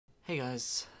Hey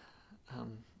guys,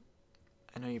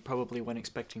 I know you probably weren't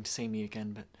expecting to see me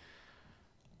again, but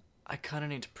I kinda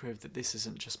need to prove that this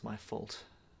isn't just my fault.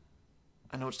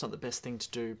 I know it's not the best thing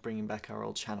to do, bringing back our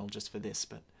old channel just for this,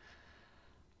 but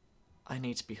I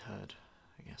need to be heard,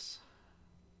 I guess.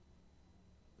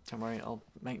 Don't worry, I'll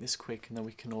make this quick and then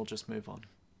we can all just move on.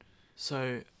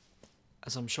 So,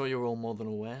 as I'm sure you're all more than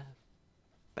aware,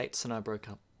 Bates and I broke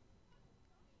up.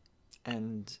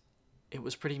 And it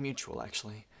was pretty mutual,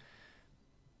 actually.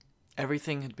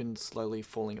 Everything had been slowly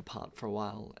falling apart for a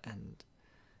while, and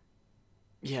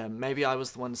yeah, maybe I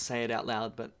was the one to say it out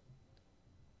loud, but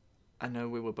I know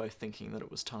we were both thinking that it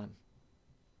was time.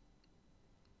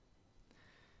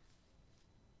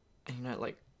 And you know,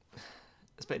 like,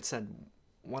 as Bates said,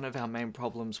 one of our main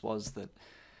problems was that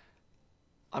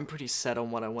I'm pretty set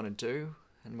on what I want to do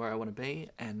and where I want to be,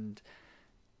 and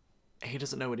he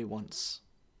doesn't know what he wants.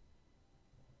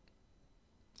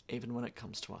 Even when it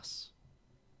comes to us.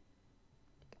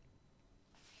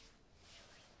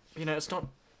 You know, it's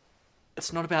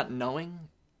not about knowing.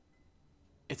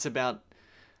 It's about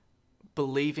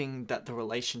believing that the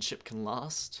relationship can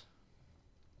last.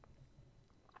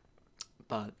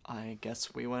 But I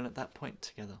guess we weren't at that point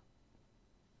together.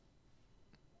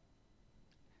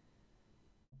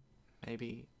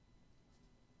 Maybe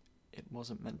it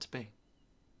wasn't meant to be.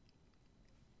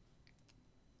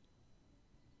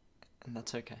 And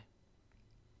that's okay.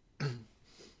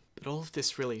 But all of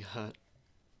this really hurt.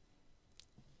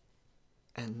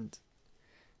 And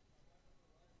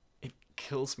it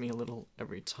kills me a little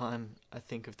every time I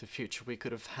think of the future we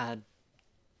could have had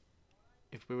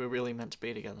if we were really meant to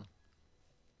be together.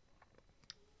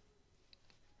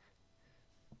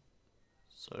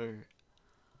 So,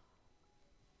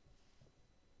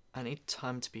 I need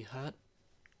time to be hurt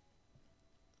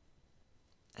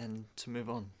and to move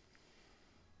on.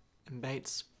 And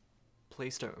Bates,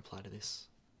 please don't reply to this.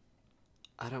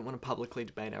 I don't want to publicly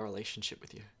debate our relationship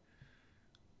with you.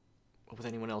 Or with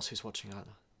anyone else who's watching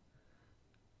either.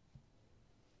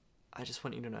 I just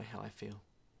want you to know how I feel.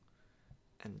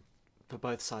 And for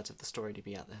both sides of the story to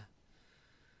be out there.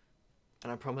 And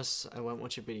I promise I won't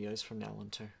watch your videos from now on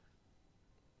too.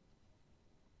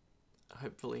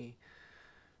 Hopefully,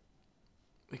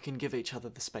 we can give each other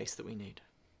the space that we need.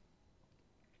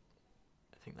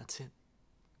 I think that's it.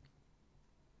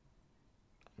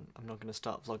 I'm not going to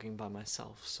start vlogging by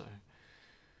myself, so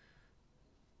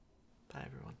bye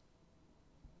everyone.